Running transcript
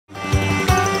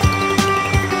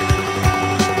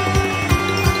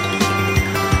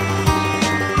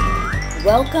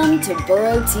Welcome to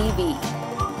Burro TV.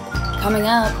 Coming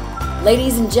up,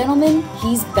 ladies and gentlemen,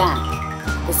 he's back.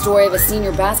 The story of a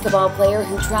senior basketball player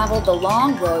who traveled the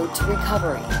long road to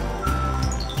recovery.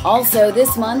 Also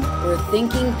this month, we're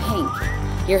thinking pink.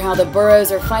 Hear how the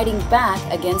Burros are fighting back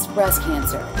against breast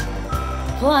cancer.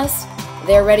 Plus,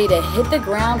 they're ready to hit the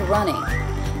ground running.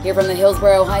 Hear from the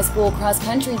Hillsboro High School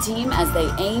cross-country team as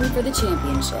they aim for the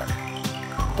championship.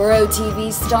 Burro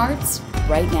TV starts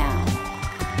right now.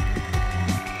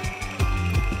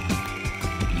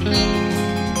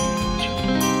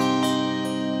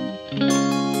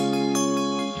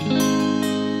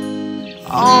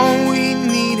 All we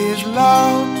need is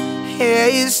love, yeah,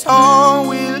 it's all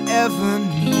we'll ever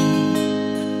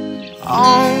need.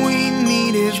 All we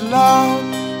need is love,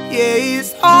 yeah,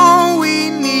 it's all we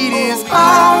need is,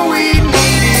 all we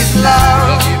need is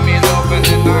love.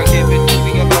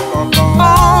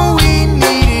 All we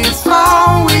need is,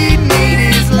 all we need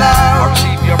is love.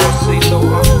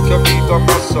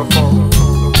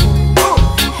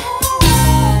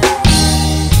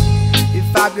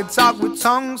 If I could talk with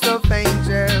tongues of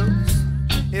angels,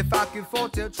 if I could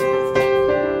foretell truth.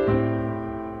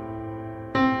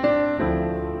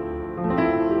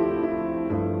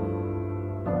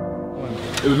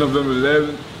 It was November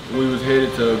 11th. We was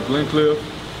headed to Glencliff,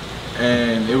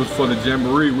 and it was for the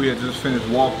Jamboree. We had just finished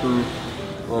walkthrough.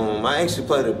 I actually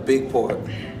played a big part,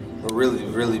 a really,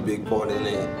 really big part in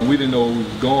it. We didn't know where we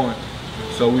was going,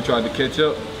 so we tried to catch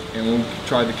up. And when we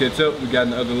tried to catch up, we got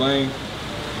in the other lane.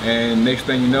 And next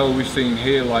thing you know, we seen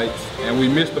headlights, and we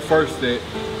missed the first set,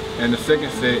 and the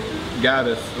second set got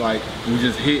us, like, we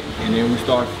just hit, and then we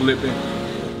started flipping.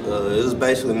 It was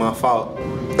basically my fault.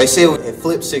 They said it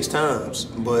flipped 6 times,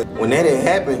 but when that had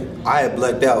happened, I had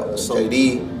blacked out. So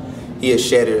JD, he had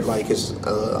shattered, like, his,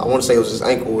 I want to say it was his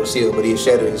ankle or his heel, but he had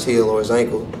shattered his heel or his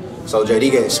ankle. So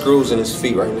JD got screws in his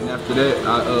feet right now. After that,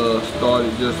 I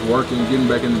started just working, getting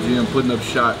back in the gym, putting up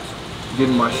shots,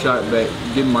 getting my shot back,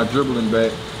 getting my dribbling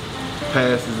back,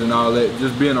 passes and all that,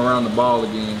 just being around the ball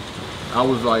again. I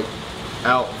was like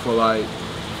out for like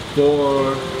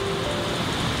 4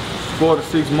 to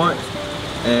 6 months,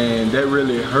 and that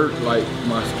really hurt like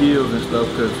my skills and stuff,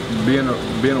 because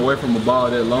being away from a ball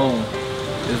that long,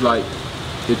 it's like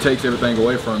it takes everything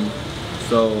away from you.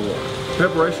 So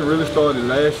preparation really started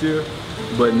last year,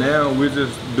 but now we're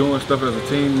just doing stuff as a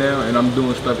team now, and I'm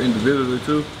doing stuff individually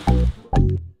too.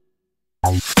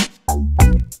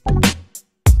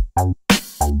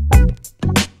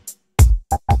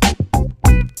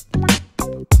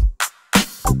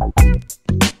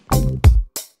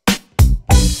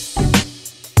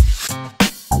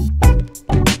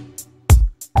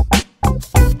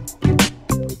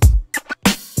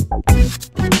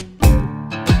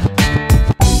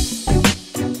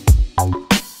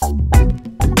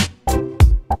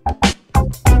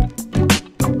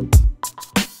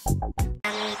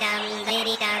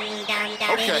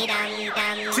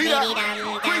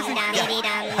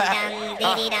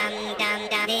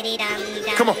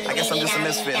 Come on, I guess I'm just a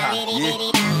misfit, huh? Yeah.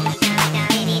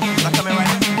 Am I coming right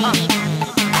now?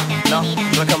 No?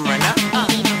 Do I come right now?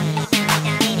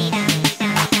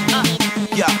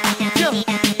 Yeah.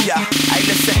 Hey,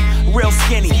 listen, real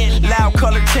skinny, loud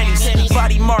colored tennies,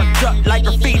 body marked up like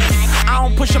graffiti. I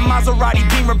don't push a Maserati,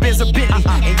 Beamer, Benz, or Bentley.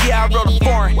 And yeah, I rode a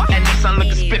foreign, and this son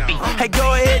looking spiffy. Hey,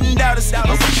 go ahead and doubt us, but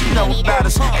what you know about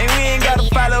us? And we ain't gotta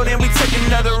follow, then we take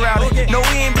another route. No,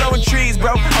 we ain't blowing trees,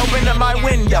 bro. Open up my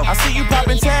window. I see you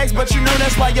popping tags, but you know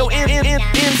that's why your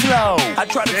end's low. I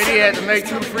try to. JD had to make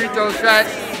 2 free throw shots.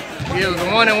 It was a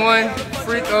 1-and-1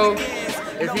 free throw.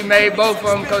 If he made both of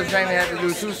them, Coach Jamie had to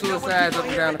do 2 suicides up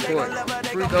and down the court.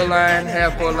 Free throw line,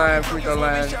 half court line, free throw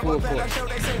line, full court.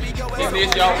 This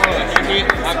is y'all run. You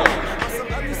hit, I go.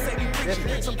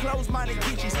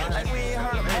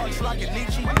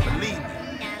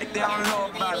 They don't know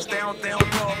about us, they don't know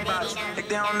about us, they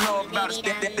don't know about us,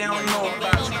 they don't know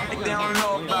about us, they don't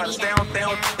know about us,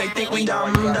 they think we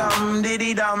dumb,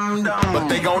 diddy dumb. But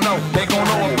they gon' know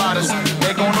about us,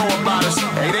 they gon' know about us,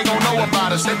 hey, they gon' know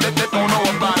about us, they gon' know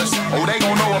about us, oh, they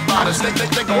gon' know about us, they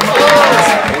gon' know about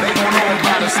us, oh, they gon' know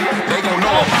about us, they gon'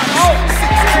 know about us.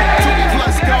 6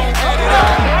 plus gon' add it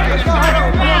up.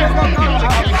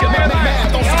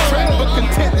 Math don't subtract, but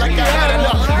content like I had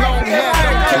enough. Long hair,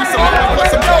 no case, so I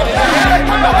put some credit out.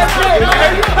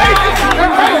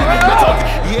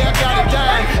 Yeah, I got it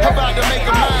down. I'm about to make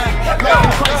a mine. Love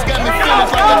and Christ got me feeling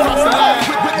like I crossed the line.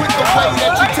 With the way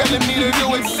that you telling me to do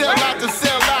it, sell out to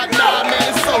sell out. Nah, man,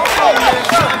 it's so cold, man.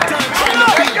 Shut done trying to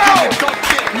be good. Don't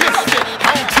get misfit.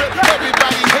 I don't trip.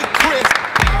 Everybody hate Chris.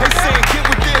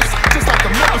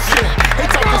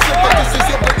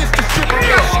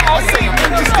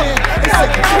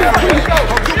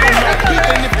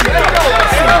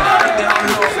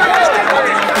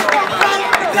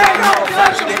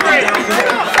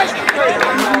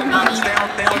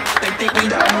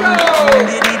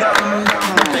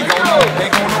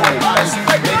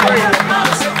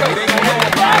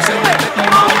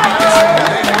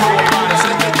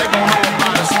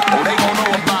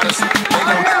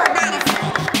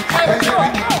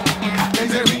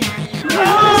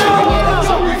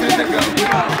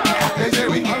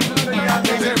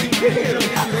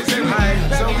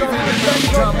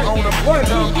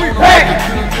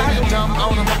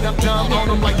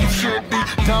 should be.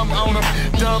 Dumb on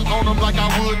them like I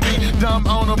would be. Dumb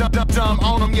on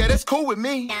them, yeah, that's cool with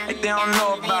me. They don't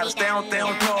know about us, they don't know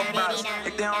about us.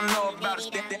 They don't know about us,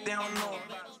 they don't know about us.